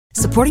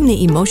Supporting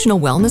the emotional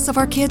wellness of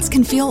our kids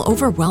can feel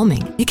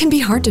overwhelming. It can be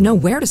hard to know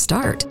where to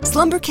start.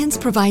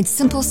 Slumberkins provides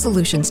simple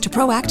solutions to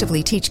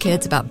proactively teach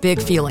kids about big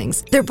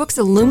feelings. Their books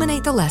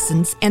illuminate the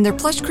lessons, and their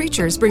plush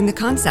creatures bring the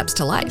concepts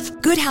to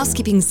life. Good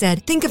Housekeeping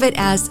said, think of it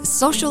as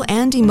social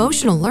and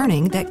emotional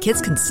learning that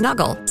kids can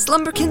snuggle.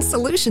 Slumberkins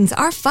solutions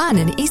are fun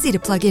and easy to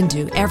plug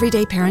into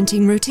everyday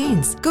parenting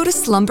routines. Go to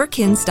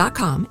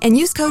slumberkins.com and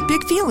use code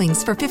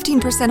BIGFEELINGS for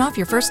 15% off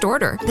your first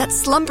order.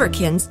 That's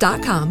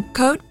slumberkins.com,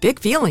 code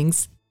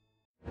BIGFEELINGS.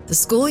 The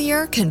school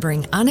year can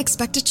bring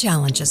unexpected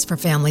challenges for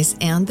families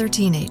and their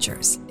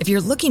teenagers. If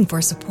you're looking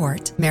for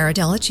support,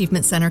 Meridell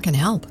Achievement Center can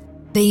help.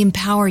 They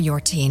empower your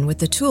teen with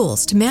the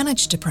tools to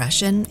manage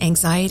depression,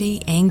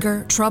 anxiety,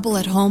 anger, trouble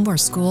at home or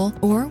school,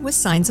 or with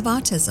signs of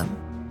autism.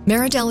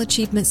 Meridell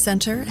Achievement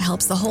Center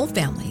helps the whole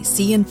family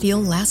see and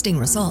feel lasting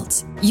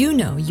results. You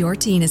know your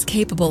teen is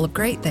capable of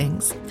great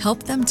things.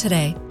 Help them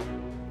today.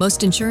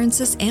 Most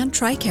insurances and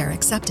TRICARE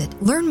accepted.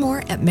 Learn more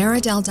at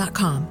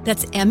Meridell.com.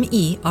 That's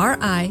MERIDELL.com.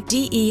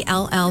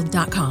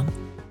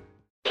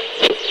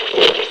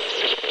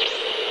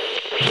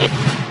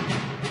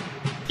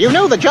 You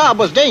knew the job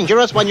was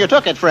dangerous when you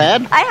took it,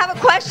 Fred. I have a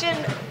question.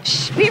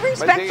 Shh, be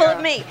respectful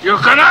of me. You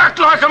can act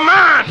like a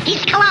man!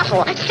 He's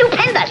colossal,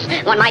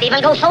 stupendous. One might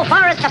even go so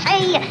far as to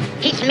say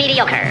he's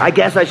mediocre. I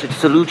guess I should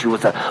salute you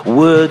as a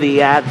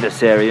worthy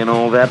adversary and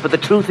all that, but the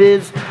truth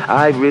is,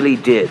 I really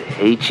did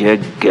hate your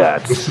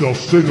guts. The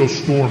Salcedo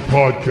Storm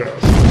Podcast.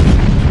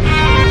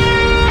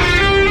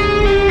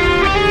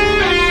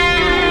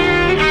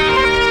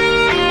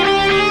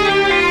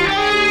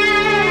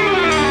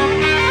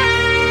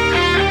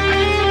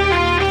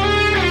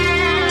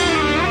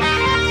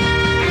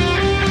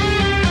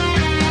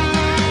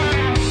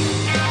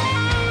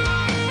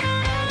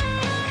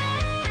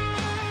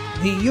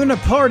 The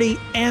uniparty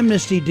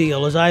amnesty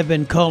deal, as I've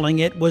been calling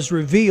it, was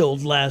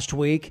revealed last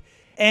week,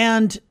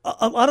 and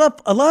a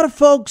lot of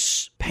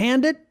folks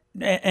panned it,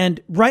 and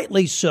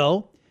rightly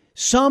so.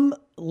 Some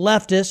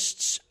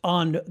leftists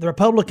on the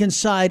Republican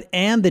side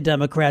and the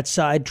Democrat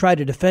side tried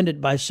to defend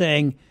it by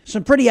saying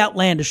some pretty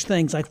outlandish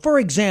things. Like, for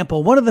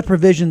example, one of the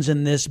provisions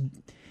in this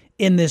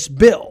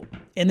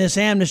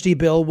amnesty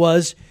bill,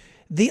 was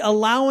the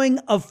allowing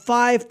of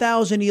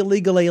 5,000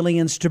 illegal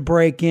aliens to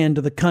break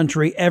into the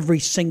country every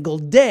single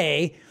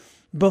day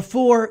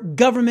before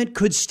government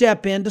could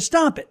step in to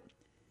stop it.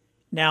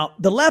 Now,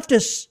 the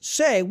leftists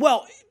say,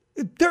 well,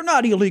 they're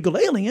not illegal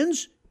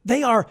aliens.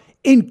 They are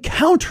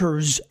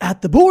encounters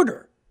at the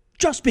border.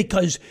 Just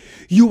because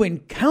you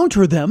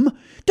encounter them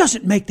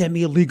doesn't make them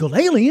illegal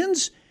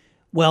aliens.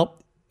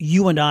 Well,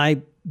 you and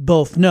I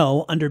both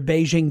know under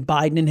Beijing,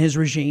 Biden and his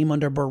regime,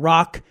 under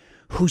Barack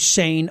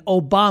Hussein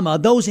Obama,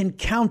 those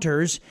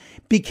encounters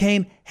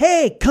became,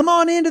 hey, come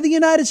on into the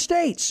United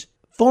States.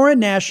 Foreign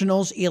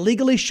nationals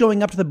illegally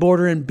showing up to the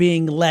border and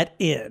being let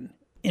in.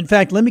 In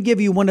fact, let me give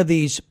you one of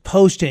these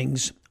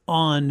postings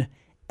on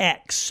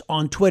X,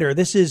 on Twitter.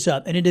 This is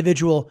an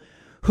individual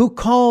who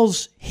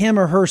calls him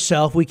or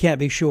herself, we can't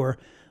be sure,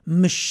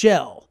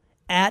 Michelle,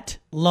 at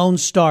Lone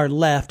Star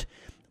Left,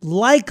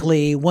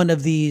 likely one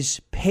of these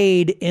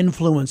paid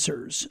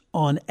influencers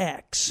on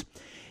X.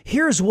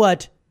 Here's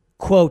what,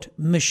 quote,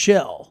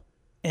 Michelle,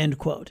 end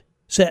quote,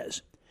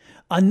 says.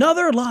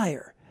 Another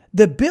liar.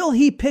 The bill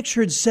he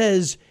pictured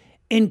says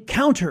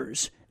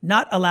encounters,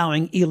 not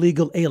allowing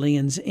illegal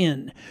aliens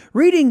in.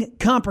 Reading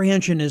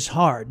comprehension is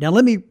hard. Now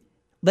let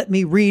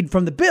me read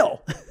from the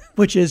bill,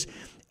 which is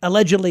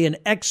allegedly an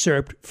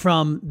excerpt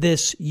from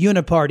this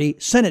uniparty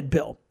Senate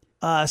bill.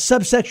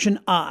 Subsection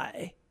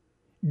I.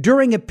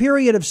 During a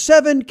period of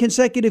 7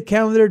 consecutive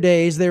calendar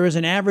days, there is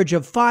an average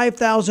of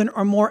 5,000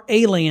 or more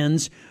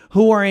aliens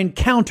who are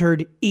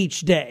encountered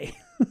each day.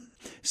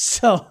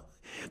 So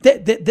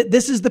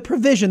this is the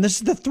provision. This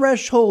is the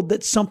threshold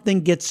that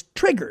something gets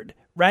triggered,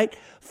 right?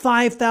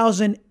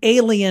 5,000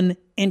 alien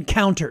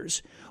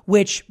encounters,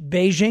 which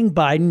Beijing,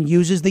 Biden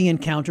uses the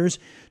encounters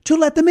to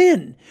let them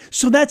in.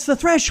 So that's the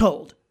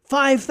threshold.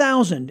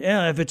 5,000.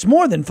 If it's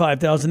more than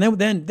 5,000,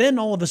 then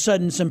all of a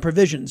sudden some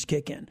provisions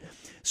kick in.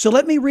 So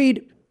let me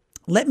read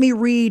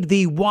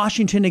the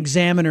Washington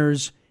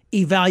Examiner's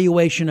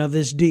evaluation of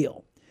this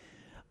deal.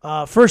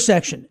 First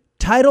section,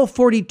 Title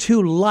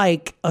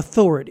 42-like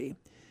authority.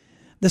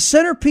 The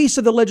centerpiece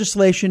of the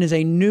legislation is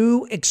a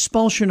new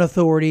expulsion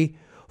authority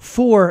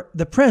for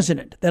the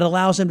president that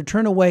allows him to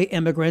turn away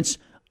immigrants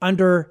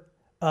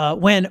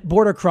when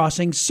border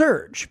crossings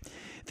surge.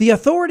 The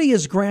authority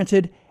is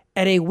granted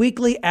at a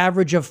weekly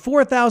average of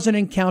 4,000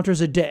 encounters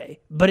a day,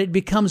 but it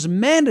becomes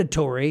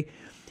mandatory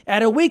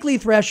at a weekly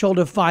threshold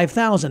of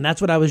 5,000.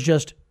 That's what I was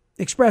just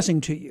expressing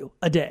to you,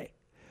 a day.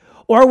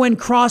 Or when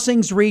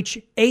crossings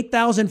reach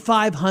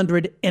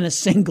 8,500 in a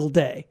single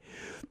day.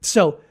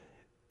 So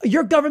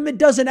your government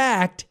doesn't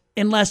act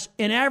unless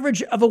an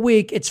average of a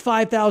week, it's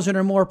 5,000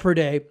 or more per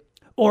day,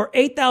 or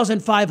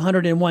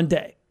 8,500 in one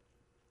day.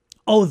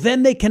 Oh,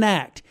 then they can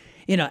act.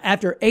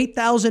 After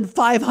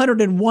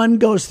 8,501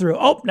 goes through,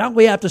 now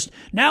we have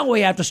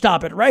to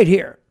stop it right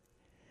here.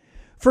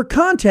 For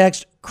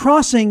context,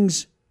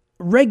 crossings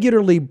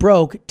regularly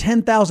broke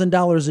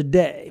 $10,000 a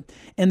day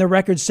in the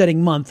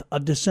record-setting month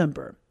of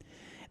December.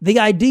 The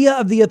idea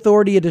of the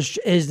authority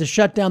is to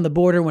shut down the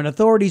border when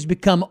authorities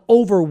become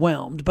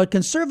overwhelmed, but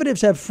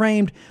conservatives have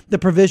framed the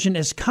provision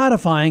as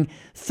codifying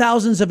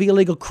thousands of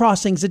illegal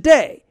crossings a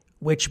day,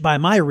 which by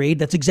my read,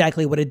 that's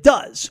exactly what it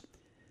does.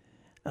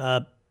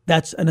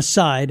 That's an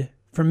aside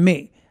from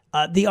me.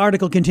 The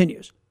article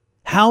continues.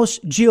 House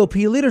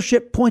GOP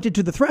leadership pointed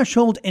to the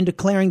threshold in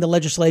declaring the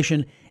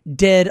legislation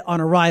dead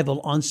on arrival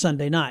on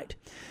Sunday night.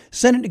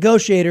 Senate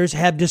negotiators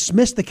have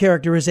dismissed the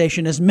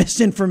characterization as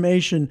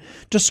misinformation,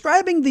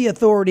 describing the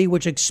authority,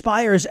 which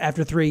expires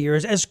after 3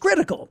 years, as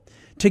critical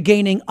to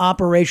gaining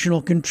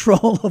operational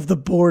control of the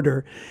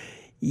border.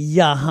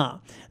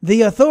 Yaha.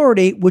 The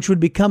authority, which would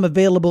become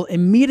available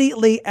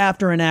immediately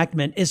after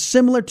enactment, is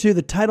similar to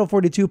the Title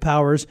 42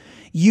 powers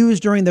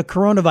used during the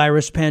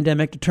coronavirus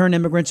pandemic to turn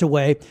immigrants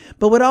away,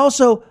 but would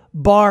also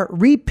bar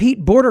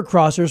repeat border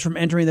crossers from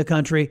entering the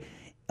country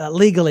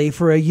legally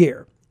for a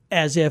year,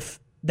 as if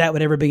that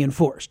would ever be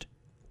enforced.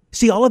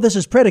 See, all of this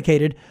is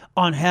predicated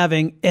on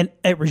having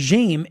a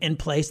regime in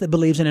place that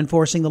believes in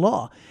enforcing the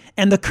law,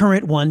 and the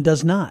current one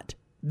does not.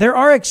 There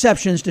are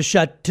exceptions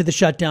to the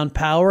shutdown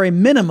power. A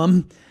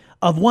minimum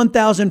of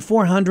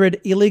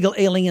 1,400 illegal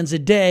aliens a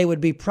day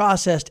would be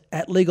processed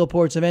at legal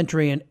ports of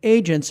entry, and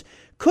agents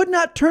could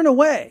not turn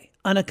away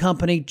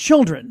unaccompanied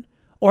children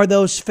or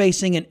those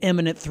facing an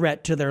imminent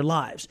threat to their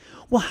lives.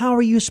 Well, how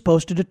are you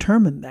supposed to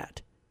determine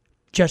that?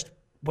 Just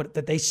what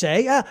that they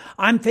say,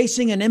 I'm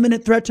facing an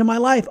imminent threat to my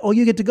life. Oh,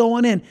 you get to go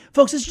on in.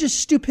 Folks, it's just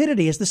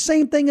stupidity. It's the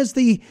same thing as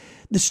the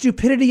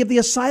stupidity of the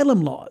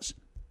asylum laws.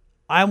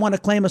 I want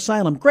to claim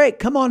asylum. Great.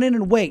 Come on in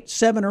and wait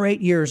 7 or 8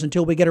 years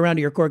until we get around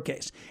to your court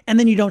case. And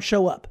then you don't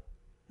show up.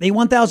 The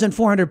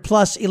 1,400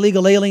 plus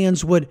illegal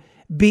aliens would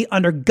be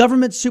under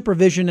government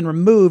supervision and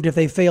removed if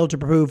they failed to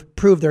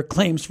prove their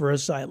claims for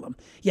asylum.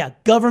 Yeah,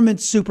 government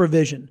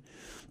supervision.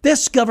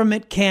 This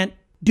government can't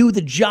do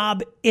the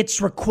job it's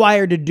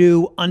required to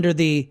do under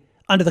the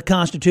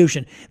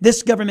Constitution.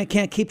 This government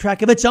can't keep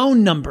track of its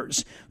own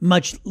numbers,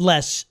 much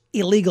less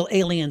illegal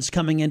aliens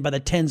coming in by the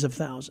tens of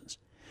thousands.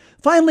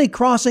 Finally,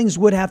 crossings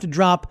would have to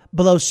drop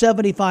below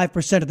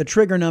 75% of the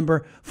trigger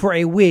number for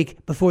a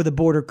week before the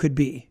border could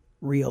be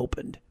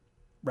reopened.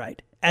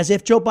 Right. As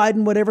if Joe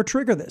Biden would ever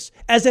trigger this.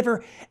 As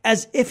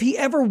if he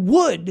ever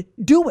would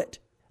do it.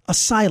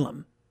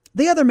 Asylum.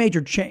 The other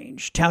major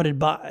change touted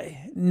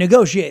by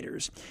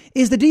negotiators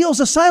is the deal's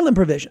asylum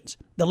provisions.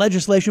 The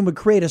legislation would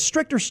create a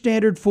stricter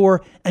standard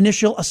for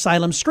initial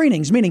asylum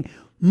screenings, meaning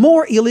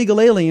more illegal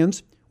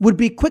aliens would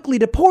be quickly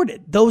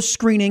deported. Those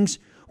screenings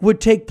would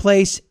take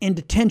place in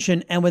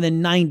detention and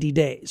within 90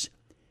 days.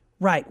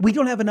 Right. We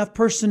don't have enough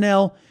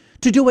personnel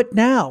to do it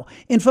now.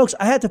 And folks,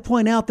 I had to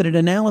point out that an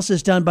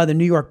analysis done by the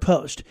New York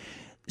Post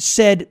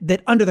said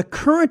that under the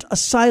current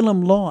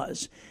asylum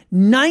laws,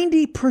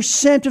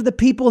 90% of the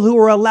people who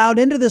are allowed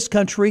into this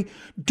country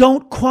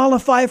don't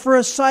qualify for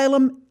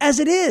asylum as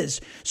it is.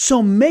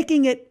 So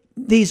making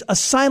these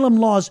asylum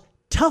laws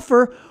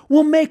tougher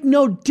will make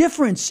no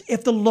difference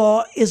if the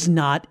law is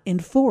not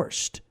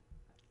enforced.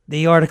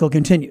 The article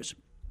continues.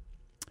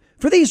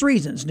 For these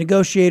reasons,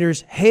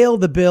 negotiators hail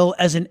the bill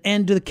as an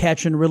end to the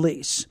catch and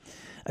release.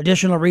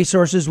 Additional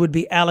resources would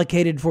be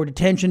allocated for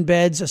detention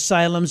beds,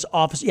 asylums,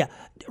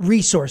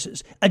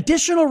 resources.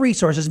 Additional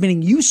resources,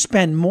 meaning you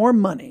spend more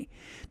money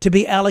to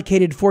be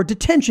allocated for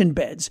detention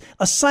beds,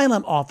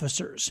 asylum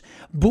officers,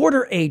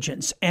 border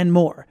agents, and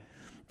more.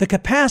 The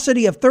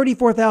capacity of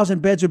 34,000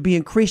 beds would be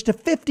increased to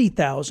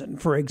 50,000,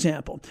 for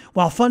example,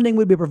 while funding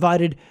would be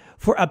provided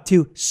for up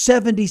to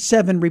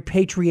 77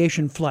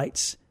 repatriation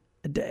flights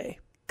a day.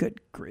 Good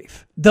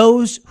grief.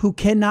 Those who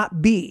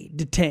cannot be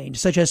detained,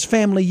 such as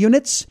family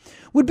units,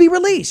 would be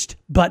released,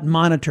 but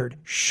monitored.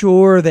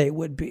 Sure they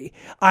would be,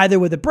 either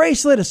with a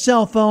bracelet, a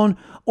cell phone,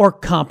 or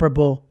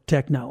comparable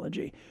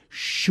technology.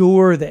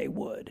 Sure they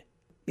would.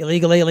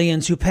 Illegal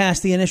aliens who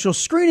passed the initial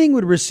screening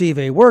would receive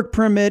a work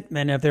permit,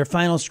 and if their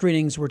final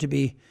screenings were to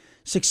be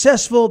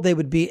successful, they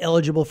would be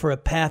eligible for a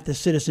path to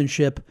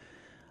citizenship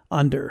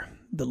under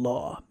the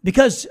law.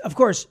 Because, of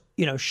course,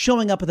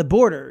 showing up at the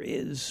border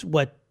is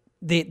what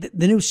the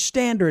new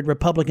standard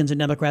Republicans and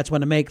Democrats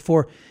want to make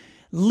for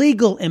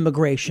legal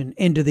immigration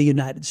into the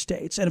United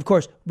States. And, of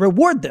course,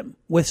 reward them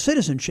with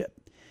citizenship.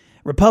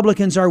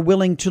 Republicans are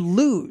willing to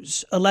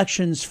lose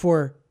elections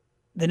for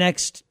the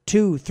next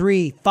 2,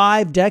 3,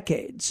 5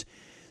 decades,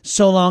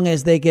 so long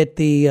as they get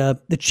the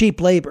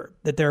cheap labor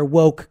that their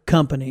woke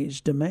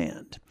companies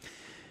demand.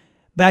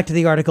 Back to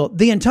the article.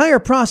 The entire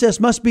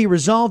process must be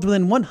resolved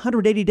within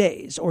 180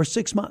 days or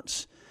 6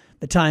 months,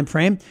 the time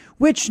frame,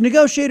 which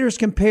negotiators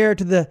compare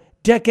to the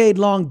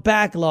decade-long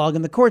backlog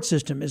in the court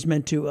system, is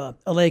meant to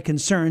allay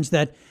concerns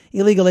that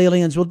illegal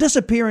aliens will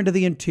disappear into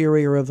the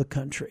interior of the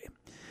country.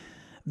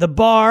 The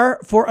bar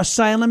for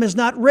asylum is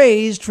not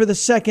raised for the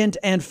second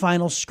and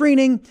final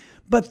screening,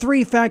 but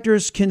 3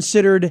 factors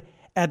considered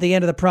at the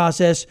end of the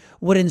process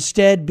would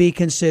instead be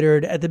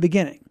considered at the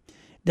beginning.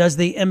 Does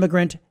the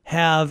immigrant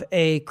have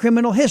a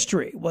criminal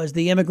history? Was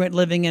the immigrant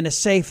living in a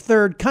safe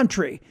third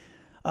country?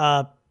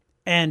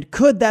 And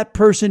could that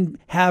person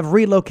have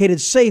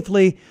relocated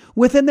safely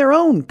within their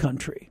own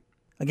country?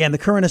 Again, the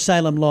current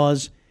asylum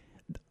laws,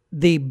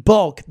 the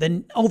bulk,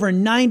 over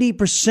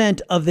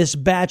 90% of this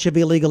batch of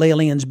illegal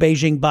aliens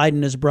Beijing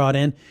Biden has brought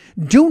in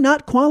do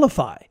not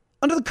qualify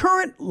under the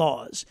current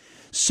laws.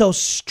 So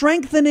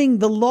strengthening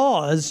the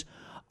laws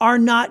are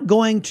not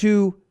going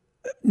to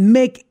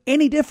make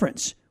any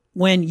difference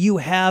when you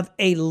have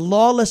a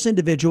lawless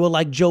individual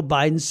like Joe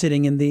Biden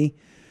sitting in the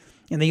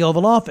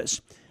Oval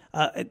Office.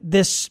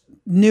 This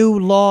new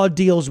law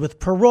deals with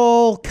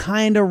parole,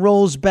 kind of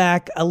rolls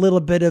back a little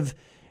bit of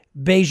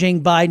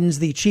Beijing Biden's,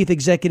 the chief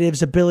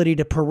executive's ability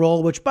to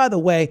parole, which, by the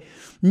way,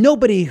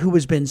 nobody who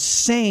has been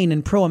sane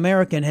and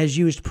pro-American has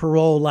used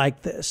parole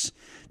like this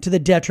to the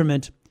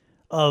detriment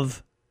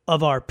of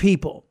our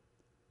people,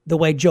 the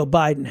way Joe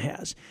Biden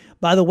has.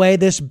 By the way,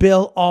 this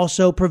bill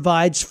also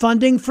provides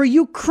funding for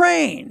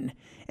Ukraine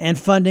and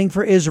funding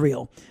for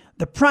Israel.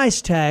 The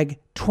price tag,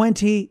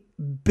 $20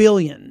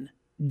 billion.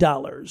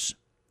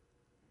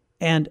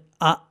 And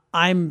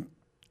I'm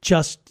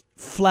just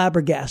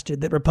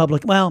flabbergasted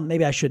that well,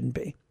 maybe I shouldn't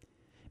be,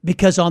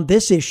 because on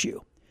this issue,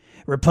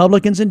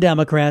 Republicans and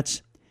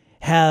Democrats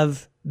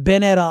have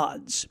been at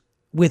odds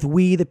with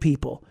we the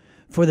people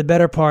for the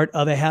better part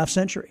of a half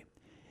century.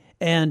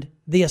 And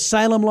the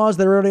asylum laws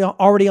that are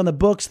already on the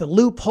books, the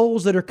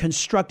loopholes that are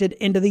constructed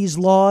into these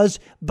laws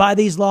by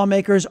these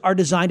lawmakers are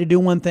designed to do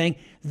one thing.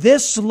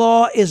 This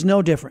law is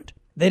no different.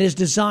 That is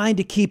designed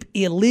to keep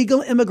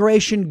illegal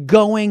immigration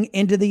going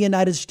into the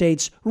United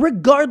States,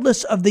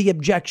 regardless of the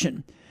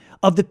objection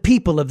of the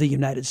people of the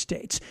United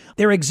States.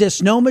 There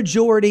exists no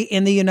majority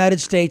in the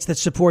United States that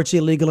supports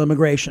illegal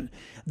immigration.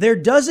 There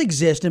does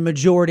exist a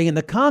majority in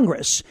the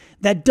Congress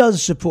that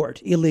does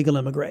support illegal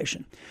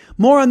immigration.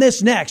 More on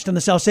this next on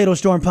the Salcedo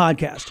Storm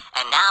Podcast.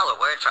 And now a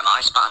word from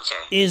our sponsor.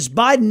 Is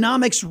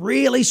Bidenomics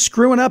really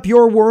screwing up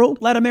your world?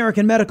 Let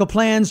American Medical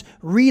Plans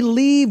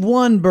relieve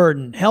one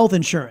burden: health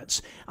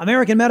insurance.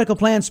 American Medical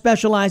Plans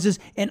specializes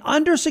in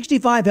under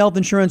 65 health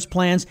insurance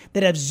plans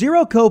that have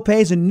zero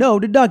copays and no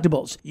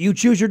deductibles. You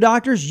choose your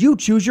doctors, you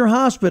choose your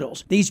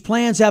hospitals. These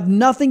plans have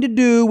nothing to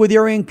do with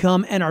your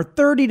income and are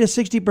 30 to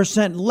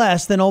 60%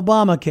 less than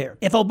Obamacare.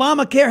 If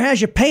Obamacare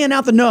has you paying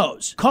out the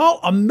nose,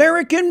 call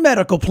American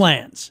Medical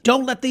Plans.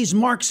 Don't let these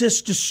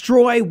Marxists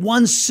destroy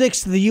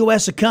 1/6 of the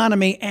U.S.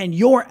 economy and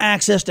your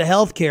access to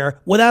health care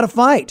without a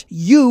fight.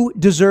 You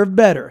deserve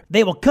better.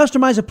 They will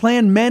customize a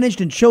plan managed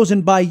and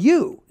chosen by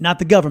you, not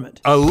the government.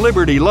 A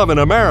liberty-loving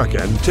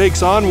American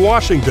takes on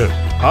Washington,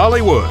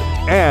 Hollywood,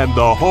 and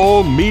the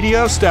whole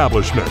media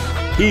establishment.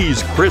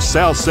 He's Chris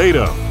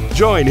Salcedo.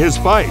 Join his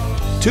fight.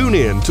 Tune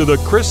in to The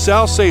Chris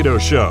Salcedo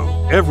Show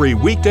every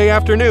weekday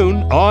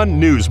afternoon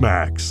on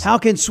Newsmax. How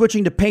can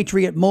switching to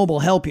Patriot Mobile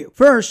help you?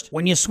 First,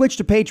 when you switch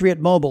to Patriot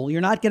Mobile, you're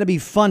not going to be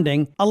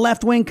funding a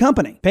left-wing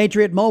company.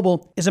 Patriot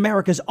Mobile is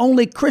America's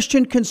only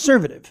Christian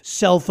conservative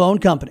cell phone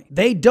company.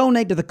 They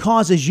donate to the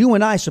causes you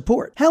and I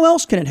support. How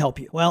else can it help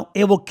you? Well,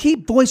 it will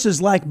keep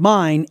voices like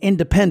mine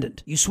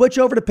independent. You switch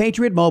over to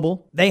Patriot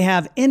Mobile. They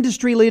have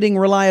industry-leading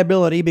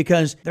reliability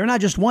because they're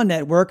not just one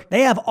network.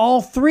 They have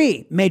all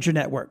three major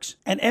networks.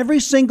 And every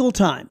single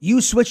time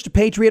you switch to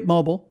Patriot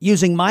Mobile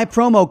using my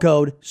promo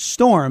code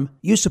STORM,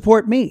 you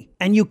support me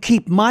and you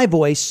keep my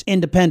voice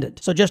independent.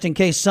 So just in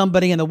case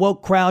somebody in the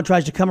woke crowd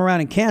tries to come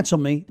around and cancel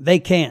me, they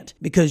can't,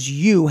 because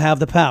you have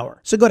the power.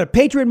 So go to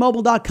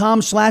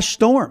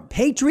patriotmobile.com/storm,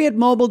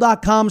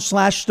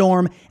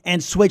 patriotmobile.com/storm,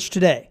 and switch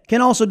today.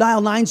 Can also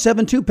dial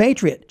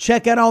 972-PATRIOT.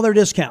 Check out all their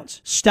discounts.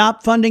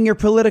 Stop funding your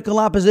political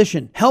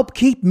opposition. Help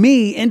keep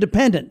me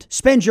independent.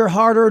 Spend your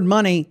hard-earned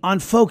money on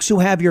folks who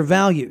have your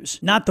values,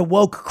 not the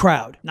woke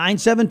crowd.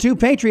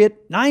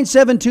 972-PATRIOT,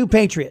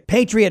 972-PATRIOT,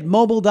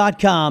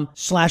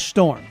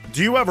 patriotmobile.com/storm.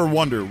 Do you ever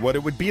wonder what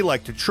it would be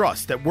like to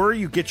trust that where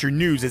you get your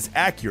news is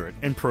accurate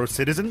and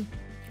pro-citizen?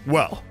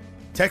 Well,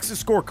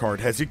 Texas Scorecard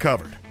has you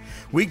covered.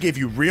 We give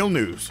you real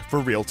news for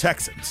real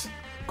Texans.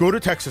 Go to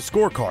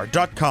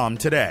TexasScorecard.com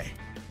today.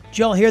 Did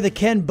y'all hear that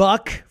Ken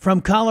Buck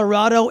from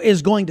Colorado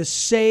is going to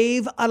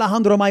save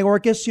Alejandro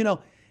Mayorkas?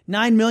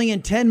 9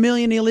 million, 10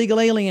 million illegal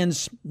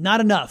aliens,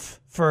 not enough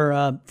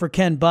for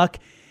Ken Buck.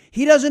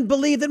 He doesn't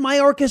believe that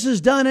Mayorkas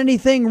has done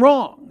anything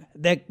wrong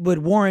that would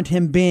warrant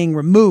him being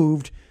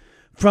removed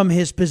from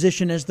his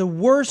position as the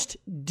worst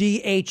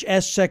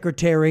DHS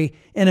secretary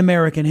in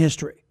American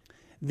history.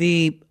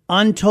 The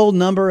untold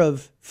number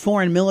of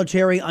foreign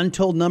military,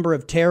 untold number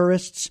of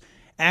terrorists,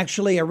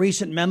 actually a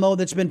recent memo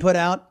that's been put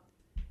out.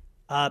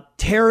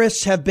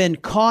 Terrorists have been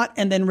caught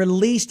and then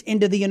released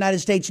into the United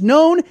States,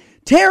 known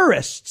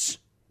terrorists.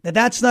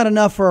 That's not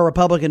enough for a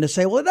Republican to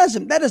say, well,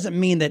 that doesn't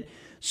mean that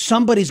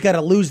somebody's got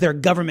to lose their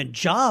government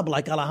job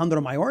like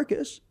Alejandro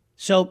Mayorkas.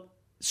 So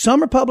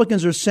some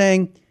Republicans are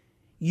saying,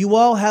 you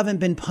all haven't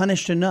been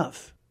punished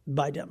enough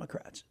by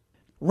Democrats.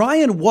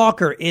 Ryan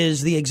Walker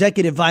is the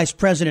executive vice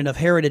president of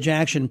Heritage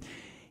Action.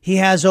 He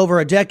has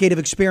over a decade of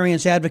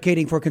experience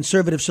advocating for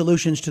conservative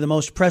solutions to the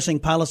most pressing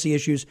policy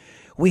issues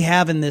we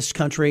have in this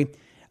country,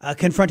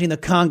 confronting the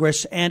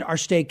Congress and our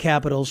state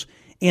capitals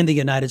in the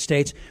United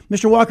States.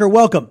 Mr. Walker,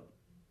 welcome.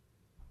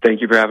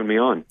 Thank you for having me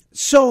on.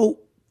 So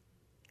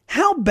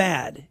how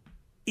bad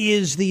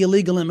is the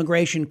illegal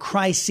immigration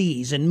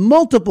crises, and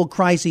multiple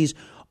crises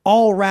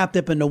all wrapped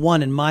up into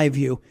one, in my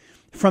view?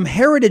 From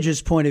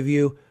Heritage's point of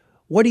view,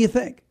 what do you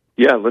think?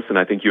 Yeah, listen,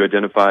 I think you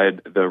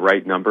identified the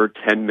right number.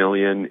 10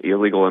 million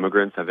illegal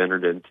immigrants have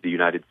entered into the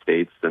United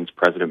States since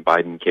President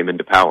Biden came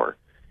into power.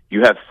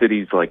 You have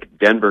cities like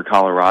Denver,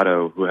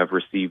 Colorado, who have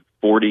received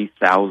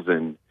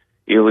 40,000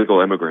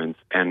 illegal immigrants,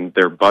 and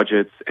their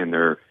budgets and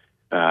their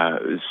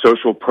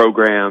social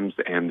programs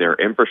and their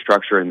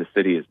infrastructure in the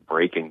city is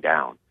breaking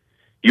down.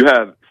 You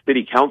have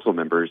city council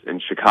members in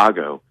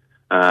Chicago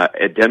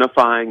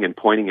identifying and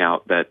pointing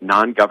out that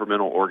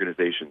non-governmental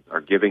organizations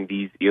are giving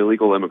these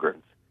illegal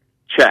immigrants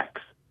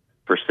checks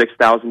for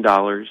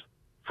 $6,000,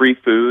 free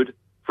food,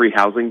 free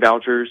housing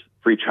vouchers,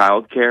 free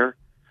child care.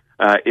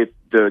 If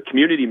the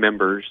community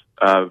members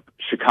of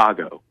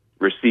Chicago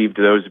received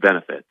those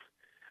benefits,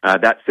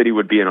 that city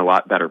would be in a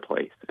lot better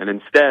place. And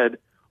instead,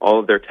 all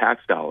of their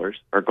tax dollars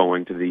are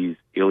going to these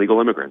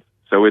illegal immigrants.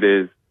 So it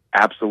is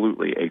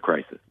absolutely a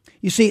crisis.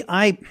 You see,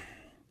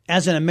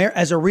 as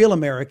a real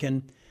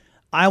American,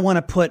 I want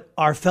to put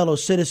our fellow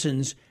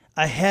citizens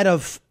ahead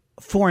of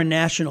foreign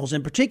nationals,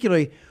 and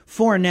particularly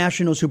foreign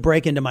nationals who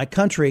break into my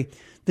country.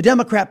 The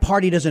Democrat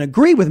Party doesn't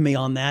agree with me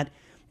on that,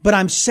 but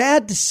I'm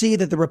sad to see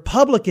that the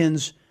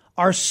Republicans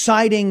are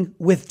siding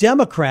with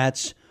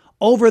Democrats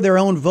over their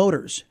own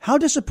voters. How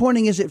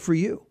disappointing is it for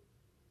you?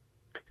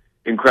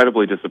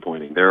 Incredibly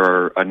disappointing. There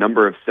are a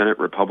number of Senate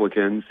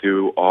Republicans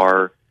who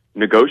are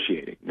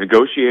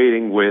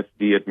negotiating with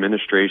the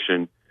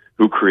administration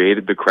who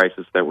created the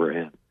crisis that we're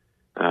in.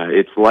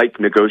 It's like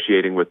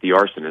negotiating with the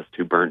arsonist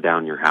who burned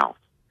down your house.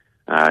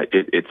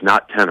 It's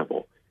not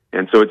tenable.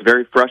 And so it's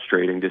very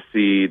frustrating to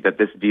see that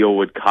this deal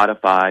would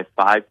codify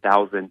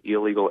 5,000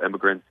 illegal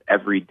immigrants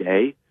every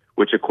day,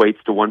 which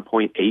equates to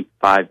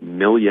 1.85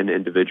 million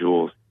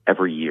individuals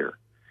every year.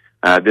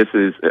 This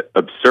is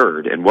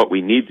absurd, and what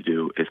we need to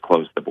do is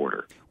close the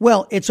border.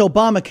 Well, it's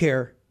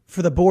Obamacare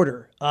for the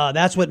border.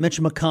 That's what Mitch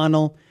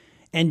McConnell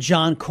and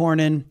John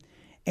Cornyn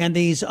and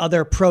these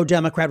other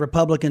pro-Democrat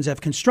Republicans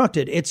have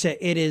constructed. It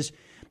is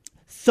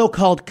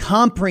so-called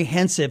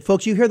comprehensive.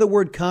 Folks, you hear the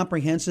word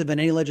comprehensive in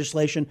any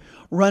legislation,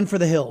 run for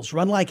the hills,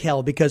 run like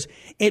hell, because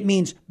it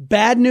means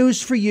bad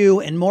news for you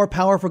and more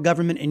power for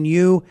government, and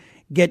you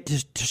get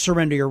to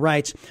surrender your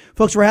rights.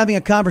 Folks, we're having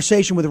a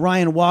conversation with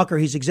Ryan Walker.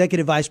 He's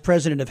Executive Vice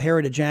President of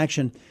Heritage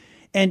Action.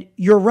 And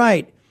you're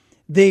right.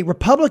 The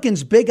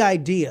Republicans' big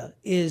idea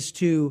is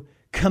to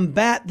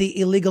combat the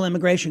illegal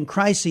immigration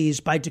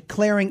crises by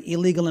declaring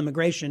illegal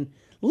immigration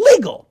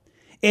legal.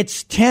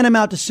 It's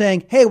tantamount to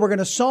saying, hey, we're going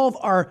to solve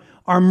our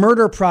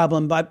murder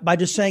problem by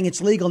just saying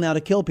it's legal now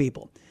to kill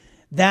people.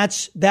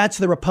 That's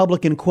the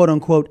Republican, quote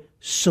unquote,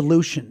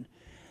 solution.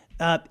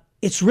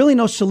 It's really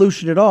no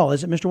solution at all,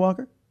 is it, Mr.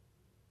 Walker?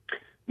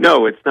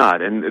 No, it's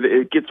not, and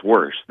it gets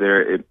worse.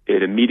 It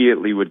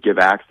immediately would give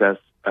access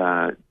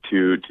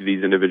to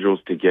these individuals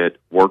to get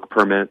work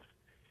permits.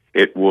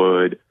 It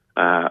would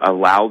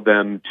allow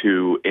them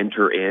to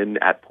enter in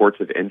at ports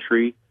of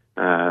entry,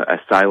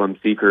 asylum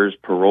seekers,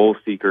 parole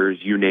seekers,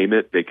 you name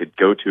it. They could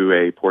go to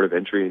a port of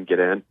entry and get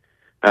in.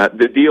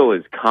 The deal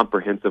is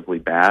comprehensively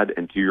bad,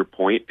 and to your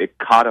point, it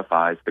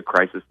codifies the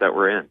crisis that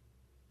we're in.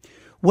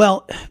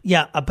 Well,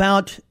 yeah,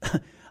 about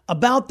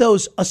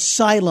those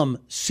asylum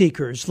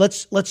seekers,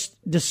 let's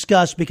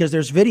discuss, because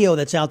there's video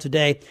that's out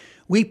today.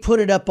 We put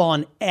it up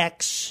on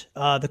X,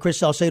 the Chris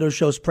Salcedo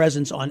Show's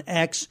presence on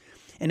X,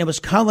 and it was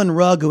Colin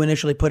Rugg who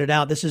initially put it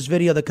out. This is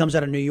video that comes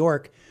out of New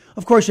York.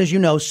 Of course, as you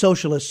know,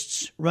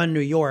 socialists run New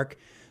York,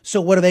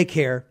 so what do they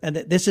care? And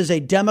this is a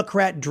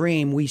Democrat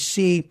dream. We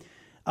see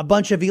a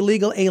bunch of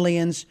illegal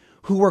aliens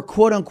who were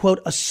quote-unquote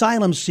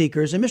asylum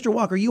seekers. And Mr.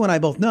 Walker, you and I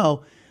both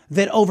know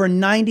that over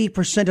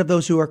 90% of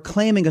those who are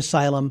claiming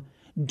asylum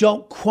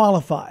don't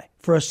qualify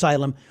for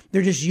asylum.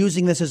 They're just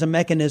using this as a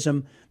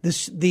mechanism,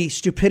 the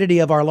stupidity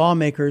of our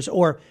lawmakers,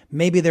 or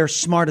maybe they're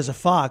smart as a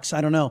fox,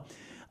 I don't know,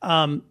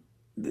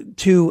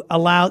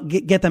 to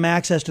get them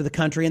access to the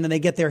country, and then they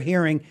get their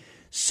hearing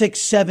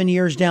 6-7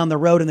 years down the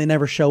road and they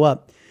never show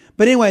up.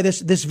 But anyway,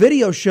 this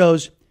video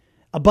shows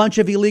a bunch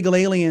of illegal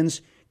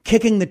aliens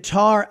kicking the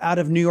tar out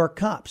of New York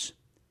cops.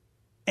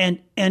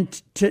 And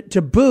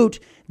to boot,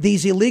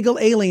 these illegal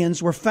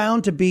aliens were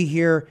found to be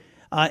here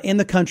in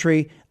the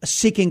country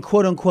seeking,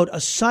 quote unquote,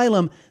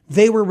 asylum.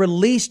 They were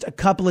released a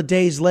couple of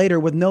days later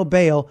with no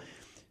bail.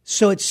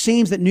 So it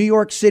seems that New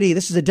York City,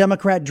 this is a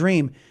Democrat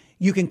dream.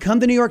 You can come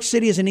to New York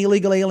City as an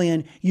illegal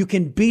alien. You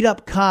can beat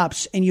up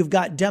cops, and you've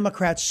got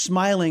Democrats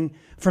smiling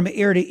from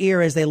ear to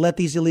ear as they let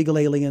these illegal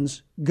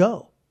aliens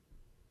go.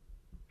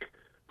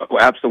 Oh,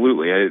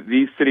 absolutely.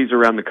 These cities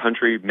around the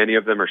country, many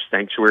of them are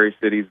sanctuary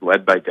cities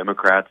led by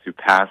Democrats who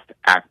passed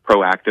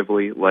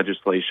proactively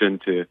legislation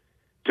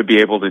to be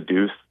able to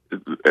do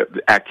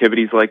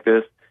activities like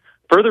this.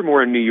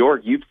 Furthermore, in New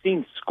York, you've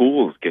seen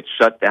schools get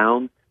shut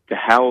down to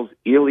house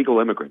illegal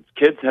immigrants.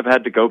 Kids have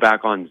had to go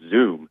back on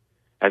Zoom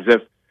as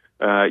if,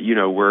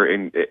 we're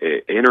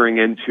entering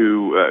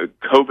into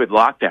COVID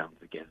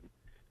lockdowns again.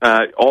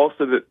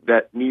 Also,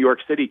 that New York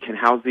City can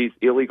house these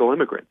illegal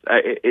immigrants.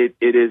 It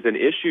is an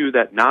issue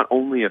that not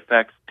only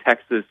affects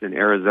Texas and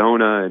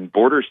Arizona and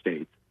border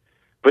states,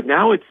 but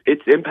now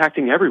it's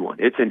impacting everyone.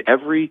 It's in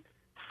every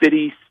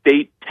city,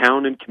 state,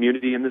 town, and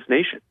community in this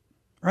nation.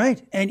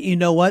 Right. And you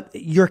know what?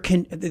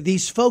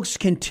 These folks'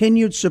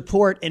 continued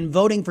support in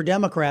voting for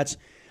Democrats.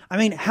 I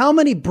mean, how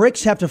many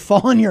bricks have to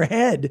fall on your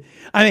head?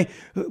 I mean,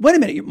 wait a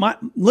minute. My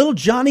little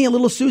Johnny and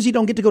little Susie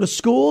don't get to go to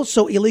school,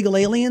 so illegal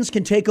aliens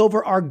can take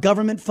over our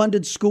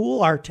government-funded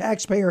school, our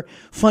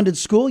taxpayer-funded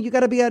school. You got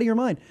to be out of your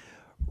mind.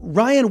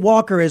 Ryan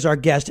Walker is our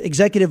guest,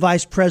 Executive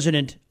Vice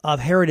President of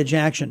Heritage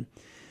Action.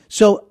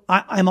 So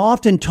I'm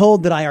often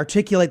told that I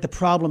articulate the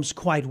problems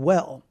quite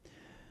well.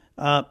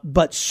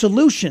 But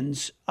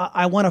solutions,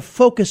 I want to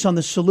focus on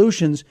the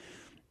solutions.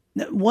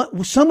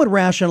 Some would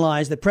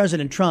rationalize that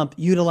President Trump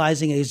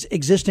utilizing his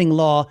existing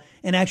law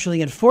and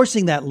actually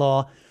enforcing that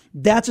law,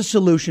 that's a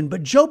solution.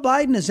 But Joe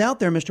Biden is out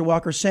there, Mr.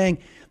 Walker, saying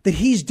that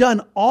he's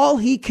done all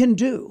he can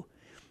do.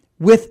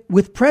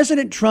 With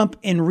President Trump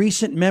in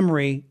recent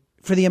memory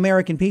for the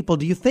American people,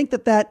 do you think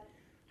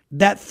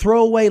that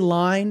throwaway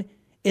line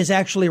is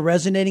actually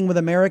resonating with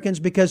Americans?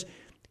 Because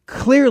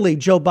clearly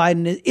Joe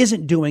Biden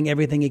isn't doing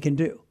everything he can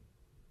do.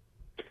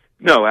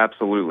 No,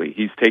 absolutely.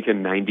 He's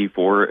taken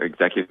 94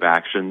 executive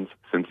actions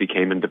since he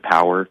came into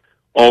power,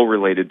 all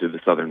related to the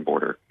southern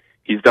border.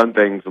 He's done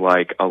things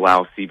like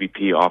allow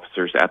CBP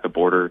officers at the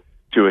border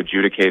to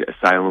adjudicate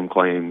asylum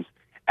claims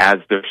as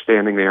they're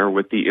standing there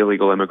with the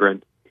illegal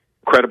immigrant.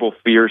 Credible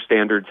fear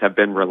standards have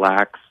been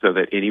relaxed so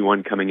that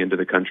anyone coming into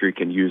the country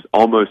can use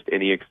almost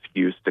any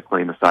excuse to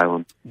claim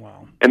asylum.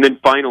 Wow. And then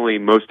finally,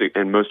 most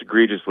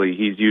egregiously,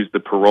 he's used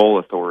the parole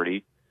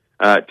authority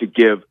to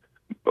give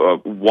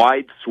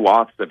wide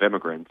swaths of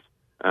immigrants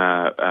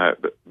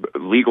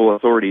legal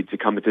authority to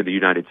come into the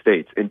United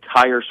States.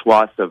 Entire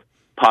swaths of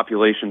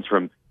populations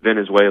from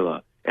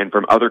Venezuela and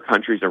from other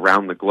countries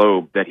around the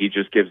globe that he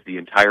just gives the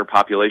entire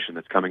population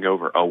that's coming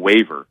over a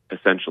waiver,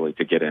 essentially,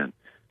 to get in.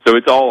 So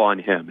it's all on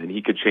him, and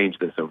he could change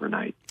this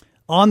overnight.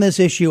 On this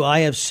issue, I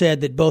have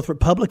said that both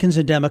Republicans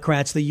and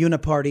Democrats, the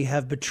Uniparty,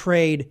 have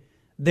betrayed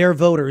their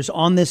voters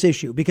on this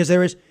issue because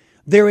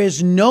there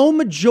is no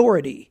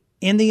majority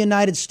in the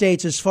United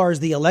States as far as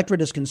the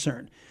electorate is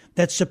concerned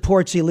that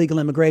supports illegal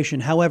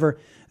immigration. However,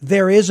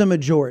 there is a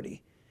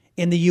majority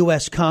in the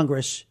U.S.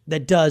 Congress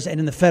that does and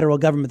in the federal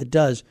government that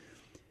does.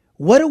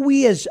 What do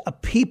we as a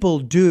people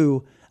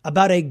do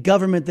about a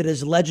government that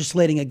is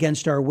legislating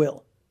against our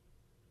will?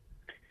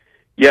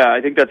 Yeah,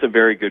 I think that's a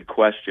very good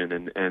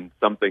question and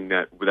something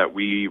that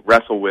we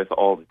wrestle with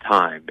all the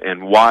time,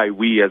 and why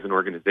we as an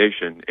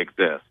organization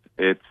exist.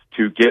 It's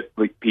to get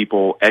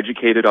people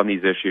educated on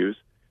these issues,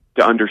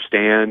 to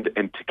understand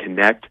and to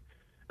connect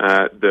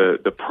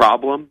the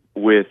problem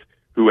with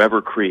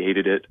whoever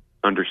created it,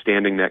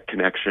 understanding that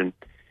connection,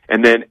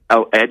 and then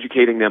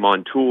educating them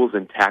on tools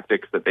and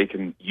tactics that they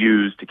can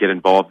use to get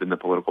involved in the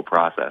political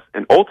process.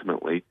 And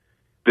ultimately,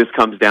 this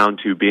comes down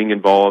to being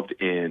involved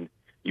in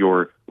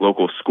your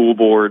local school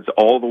boards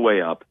all the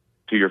way up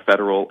to your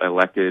federal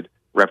elected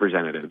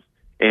representatives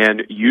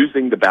and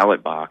using the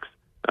ballot box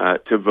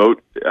to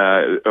vote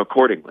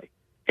accordingly.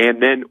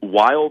 And then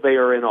while they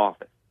are in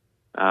office,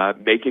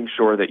 making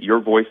sure that your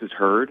voice is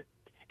heard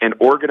and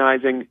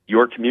organizing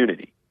your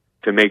community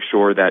to make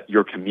sure that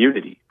your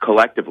community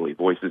collectively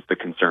voices the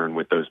concern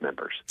with those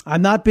members.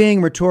 I'm not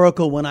being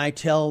rhetorical when I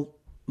tell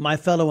my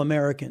fellow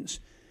Americans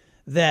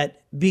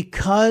that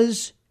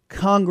because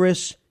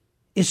Congress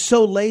is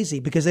so lazy,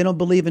 because they don't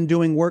believe in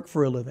doing work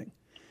for a living,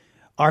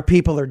 our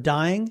people are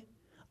dying,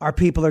 our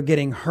people are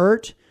getting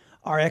hurt,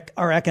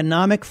 our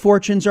economic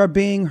fortunes are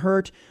being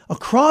hurt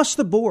across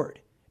the board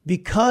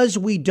because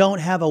we don't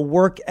have a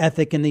work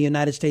ethic in the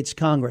United States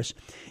Congress.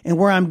 And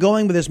where I'm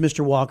going with this,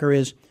 Mr. Walker,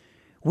 is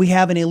we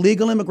have an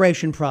illegal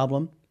immigration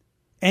problem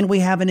and we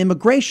have an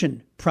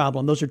immigration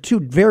problem. Those are two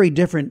very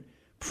different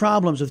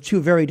problems with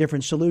two very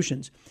different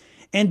solutions.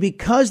 And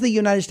because the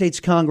United States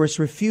Congress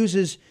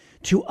refuses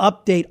to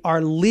update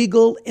our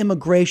legal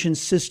immigration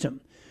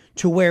system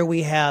to where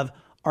we have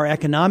our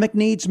economic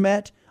needs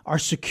met, our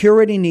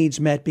security needs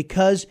met,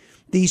 because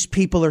these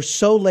people are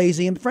so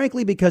lazy, and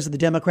frankly, because the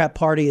Democrat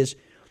Party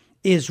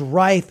is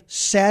rife,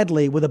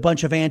 sadly, with a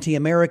bunch of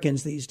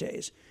anti-Americans these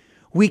days.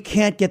 We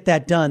can't get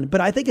that done.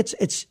 But I think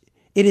it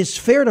is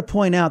fair to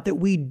point out that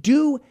we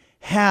do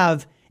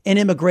have an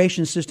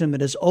immigration system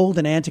that is old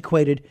and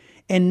antiquated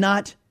and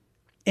not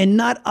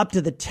up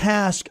to the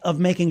task of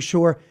making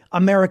sure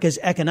America's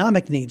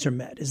economic needs are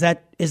met. Is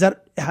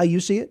that how you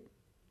see it?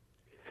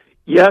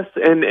 Yes,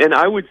 and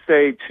I would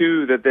say,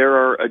 too, that there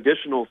are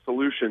additional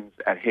solutions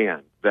at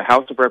hand. The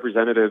House of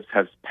Representatives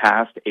has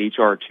passed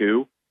H.R.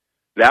 2.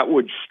 That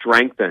would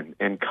strengthen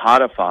and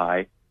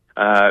codify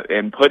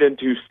and put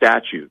into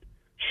statute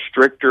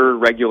stricter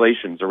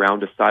regulations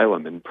around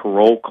asylum and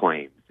parole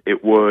claims.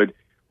 It would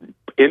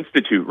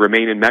institute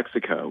Remain in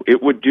Mexico.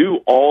 It would do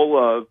all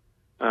of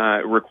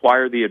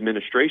require the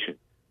administration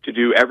to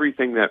do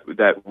everything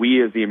that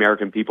we as the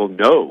American people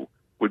know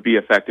would be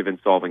effective in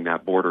solving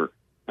that border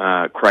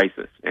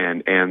crisis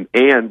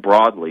and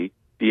broadly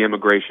the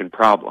immigration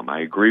problem.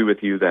 I agree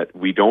with you that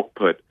we don't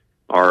put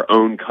our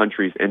own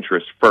country's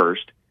interests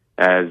first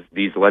as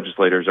these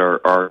legislators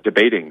are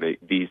debating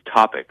these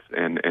topics.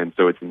 And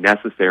so it's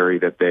necessary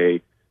that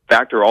they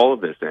factor all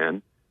of this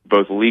in,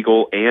 both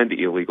legal and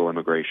illegal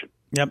immigration.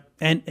 Yep.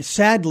 And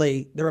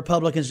sadly, the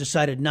Republicans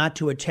decided not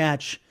to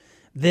attach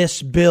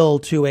this bill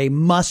to a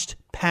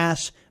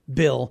must-pass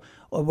bill,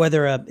 or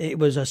whether it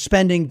was a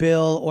spending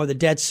bill or the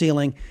debt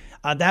ceiling.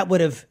 That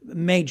would have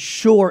made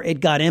sure it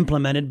got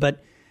implemented.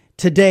 But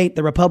to date,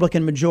 the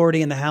Republican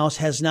majority in the House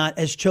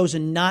has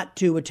chosen not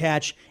to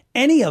attach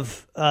any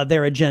of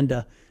their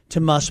agenda to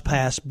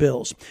must-pass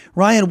bills.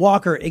 Ryan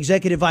Walker,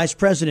 Executive Vice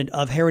President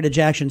of Heritage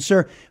Action.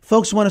 Sir,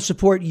 folks want to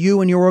support you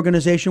and your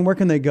organization. Where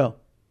can they go?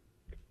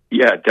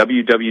 Yeah,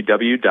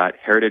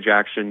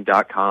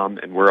 www.heritageaction.com,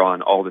 and we're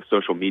on all the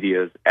social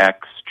medias,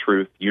 X,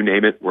 Truth, you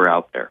name it, we're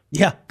out there.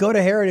 Yeah, go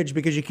to Heritage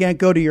because you can't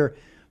go to your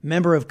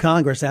member of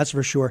Congress, that's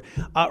for sure.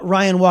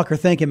 Ryan Walker,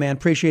 thank you, man.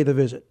 Appreciate the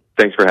visit.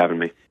 Thanks for having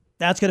me.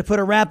 That's going to put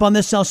a wrap on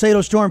this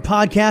Salcedo Storm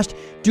podcast.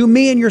 Do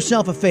me and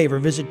yourself a favor.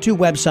 Visit two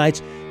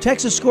websites,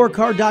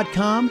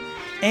 TexasScorecard.com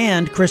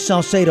and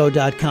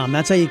ChrisSalcedo.com.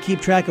 That's how you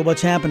keep track of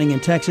what's happening in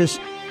Texas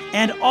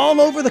and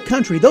all over the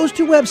country. Those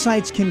two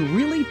websites can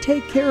really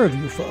take care of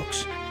you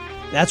folks.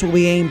 That's what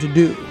we aim to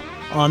do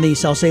on the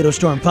Salcedo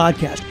Storm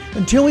podcast.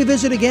 Until we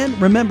visit again,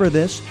 remember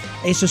this.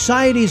 A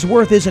society's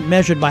worth isn't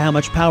measured by how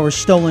much power is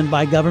stolen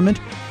by government.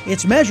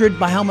 It's measured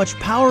by how much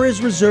power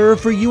is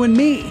reserved for you and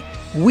me.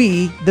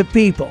 We, the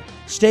people.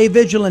 Stay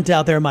vigilant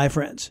out there, my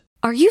friends.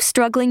 Are you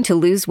struggling to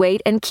lose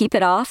weight and keep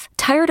it off?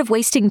 Tired of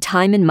wasting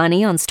time and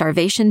money on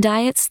starvation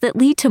diets that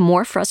lead to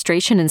more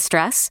frustration and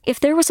stress?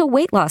 If there was a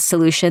weight loss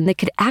solution that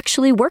could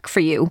actually work for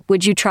you,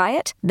 would you try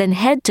it? Then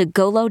head to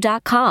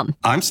Golo.com.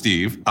 I'm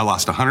Steve. I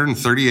lost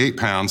 138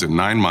 pounds in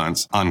 9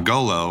 months on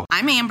Golo.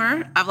 I'm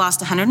Amber. I've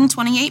lost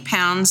 128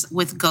 pounds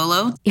with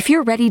Golo. If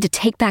you're ready to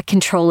take back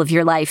control of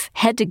your life,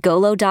 head to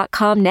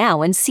Golo.com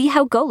now and see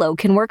how Golo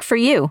can work for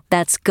you.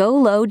 That's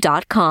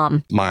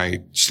Golo.com. My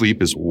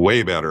sleep is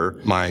way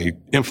better. My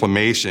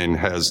inflammation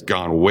has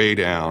gone way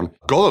down.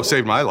 Golo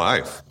saved my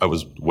life. I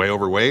was way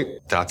overweight.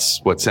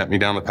 That's what sent me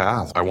down the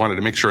path. I wanted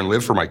to make sure and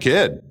live for my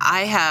kid.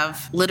 I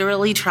have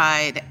literally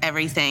tried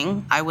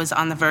everything. I was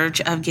on the verge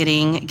of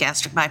getting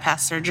gastric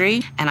bypass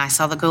surgery, and I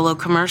saw the Golo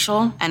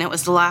commercial, and it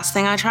was the last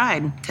thing I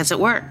tried because it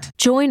worked.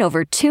 Join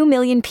over 2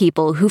 million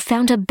people who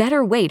found a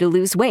better way to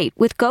lose weight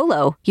with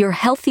Golo. Your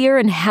healthier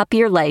and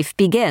happier life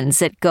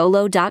begins at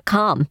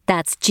Golo.com.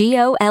 That's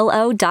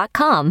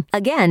Golo.com.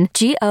 Again,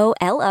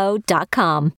 Golo.com.